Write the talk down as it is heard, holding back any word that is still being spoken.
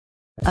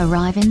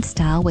Arrive in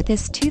style with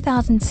this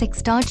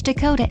 2006 Dodge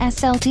Dakota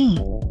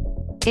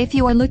SLT. If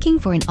you are looking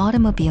for an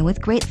automobile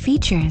with great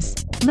features,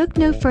 look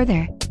no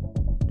further.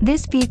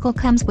 This vehicle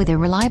comes with a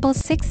reliable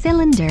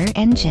 6-cylinder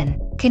engine,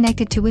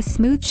 connected to a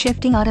smooth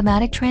shifting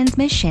automatic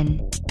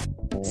transmission.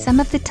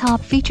 Some of the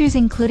top features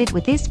included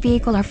with this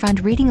vehicle are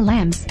front reading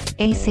lamps,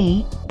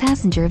 AC,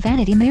 passenger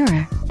vanity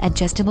mirror,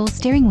 adjustable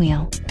steering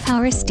wheel,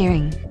 power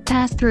steering,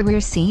 pass-through rear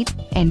seat,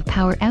 and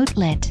power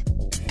outlet.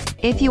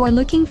 If you are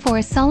looking for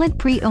a solid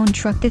pre-owned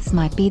truck, this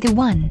might be the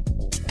one.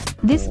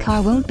 This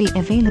car won't be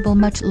available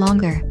much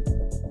longer.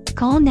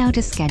 Call now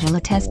to schedule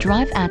a test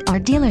drive at our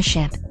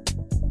dealership.